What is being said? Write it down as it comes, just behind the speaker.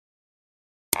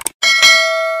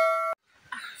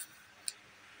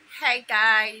Hi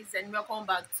guys, and welcome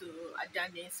back to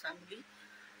Adanne's family.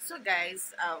 So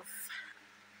guys,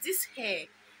 this hair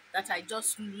that I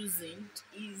just loosened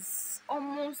is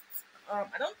almost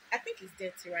I think it's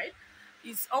dirty, right?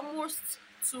 It's almost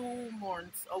 2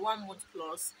 months or 1 month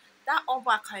plus. That all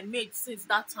back I made since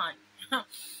that time.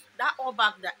 That all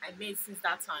back that I made since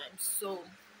that time. So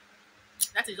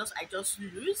that is just I just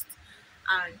loosed,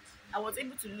 and I was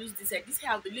able to lose this hair. This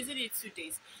hair I'll be losing it 2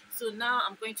 days. So now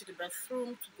I'm going to the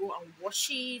bathroom to go and wash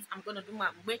it. I'm gonna do my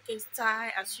makeup style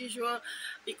as usual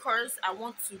because I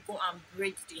want to go and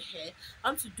braid the hair. I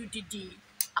want to do the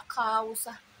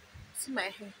akausa. See my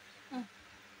hair.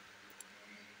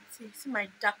 See my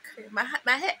dark hair. My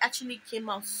hair actually came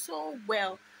out so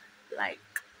well. Like,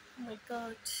 oh my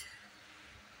god.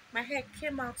 My hair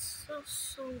came out so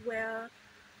well,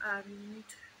 and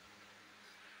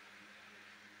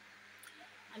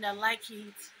I like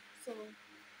it. So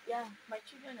yeah, my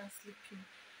children are sleeping.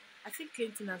 I think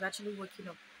Clinton has actually woken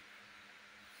up.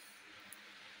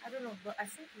 I don't know, but I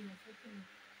think he has woken up.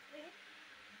 Yeah.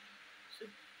 So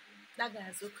that guy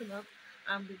has woken up,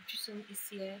 and the Jason is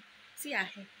here. See her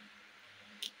hair.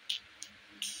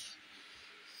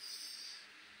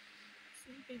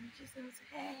 See baby Jason's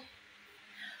hair.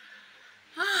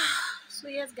 So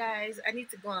yes guys, I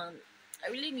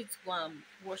really need to go and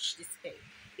wash this hair.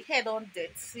 The hair don't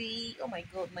dirty. Oh my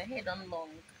god, my hair don't long.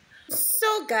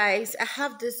 So guys, I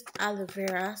have this aloe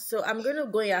vera, so I'm gonna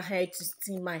go ahead to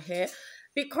steam my hair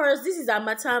because this is a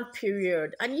harmattan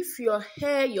period, and if your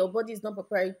body is not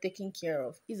properly taken care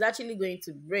of, it's actually going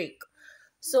to break.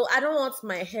 So I don't want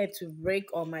my hair to break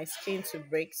or my skin to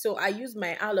break, so I use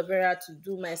my aloe vera to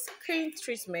do my skin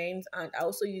treatment, and I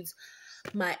also use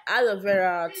my aloe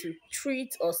vera to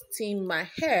treat or steam my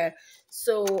hair.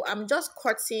 So I'm just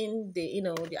cutting the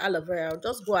aloe vera. I'll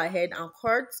just go ahead and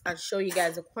cut and show you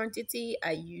guys the quantity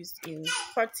I used in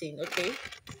cutting. Okay.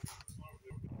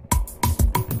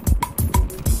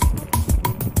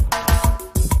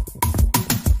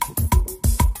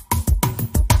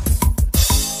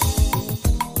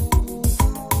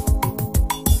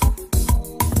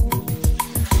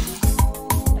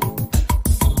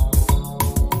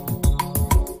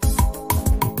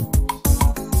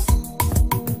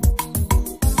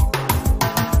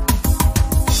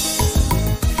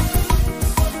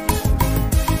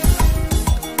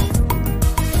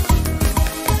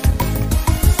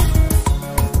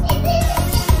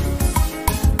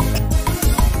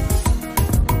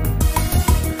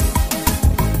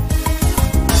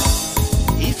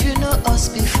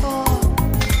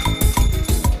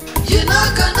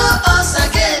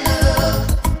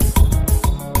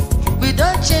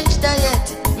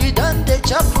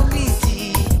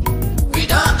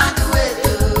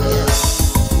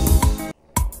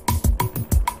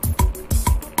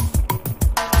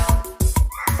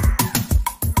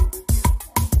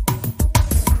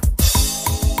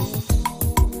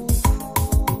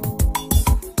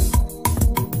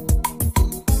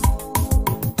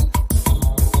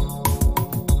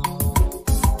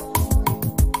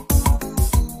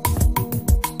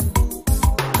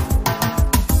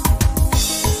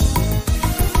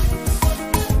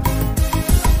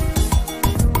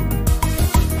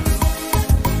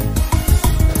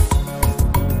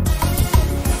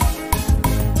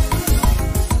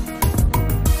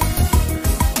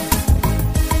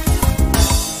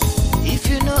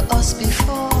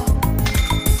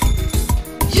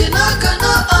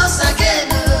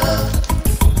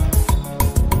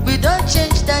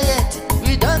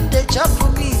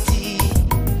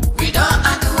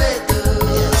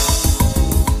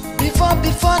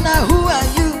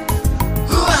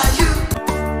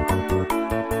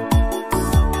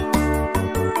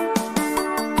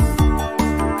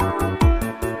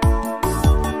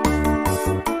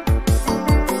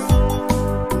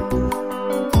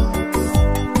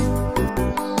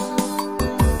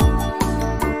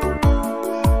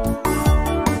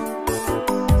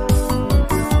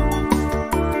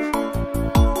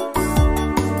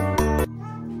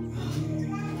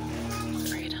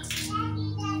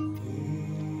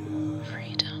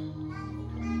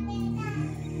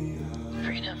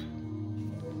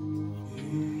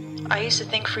 I used to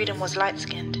think freedom was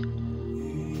light-skinned,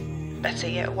 better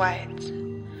yet white.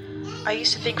 I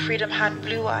used to think freedom had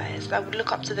blue eyes that would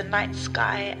look up to the night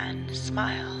sky and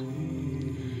smile.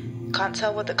 Can't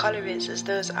tell what the color is as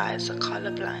those eyes are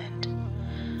colorblind.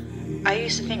 I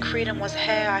used to think freedom was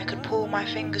hair I could pull my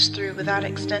fingers through without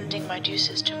extending my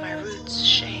juices to my roots.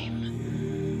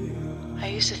 Shame. I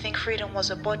used to think freedom was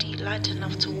a body light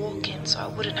enough to walk in so I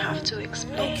wouldn't have to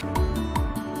explain.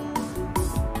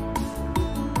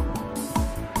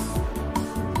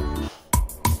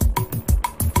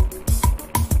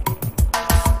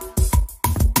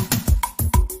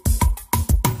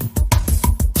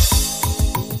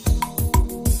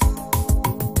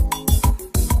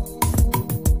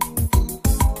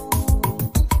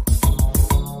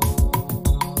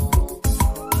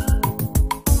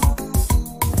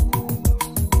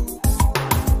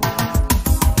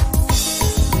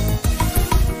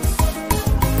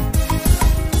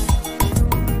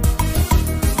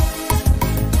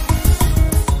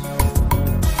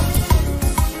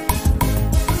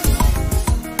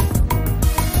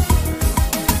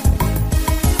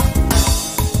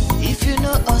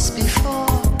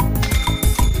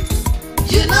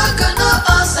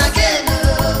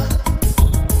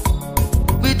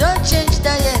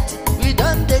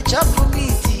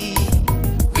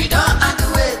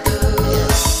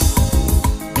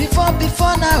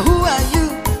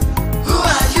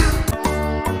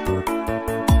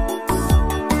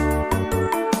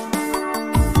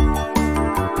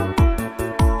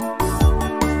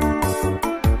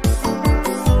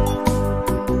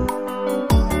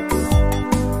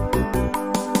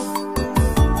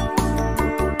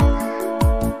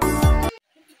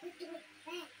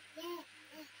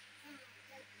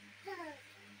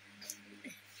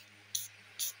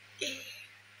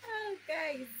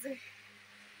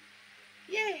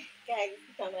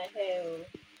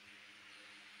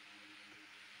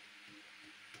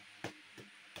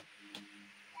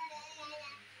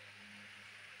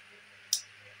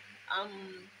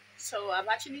 So I've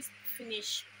actually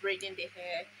finished braiding the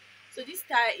hair. So this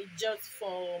style is just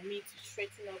for me to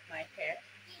straighten up my hair.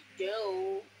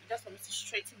 Though just for me to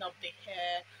straighten up the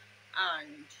hair,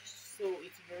 and so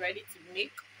it will be ready to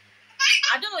make.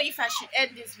 I don't know if I should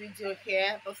end this video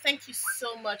here, but thank you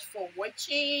so much for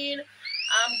watching.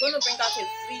 I'm gonna bring out a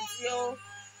video.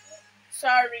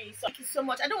 Sorry, so thank you so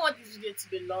much. I don't want this video to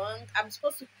be long. I'm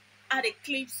supposed to add a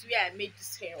clips where I made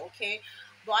this hair, okay?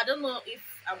 But I don't know if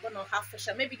I'm gonna have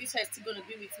facial. Maybe this hair is still gonna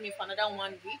be with me for another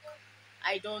 1 week.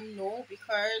 I don't know,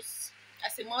 because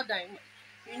as a mother,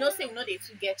 say we know they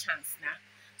to get chance now.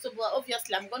 So, but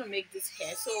obviously, I'm gonna make this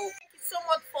hair. So, thank you so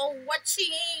much for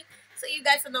watching. See you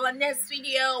guys in our next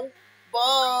video.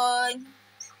 Bye.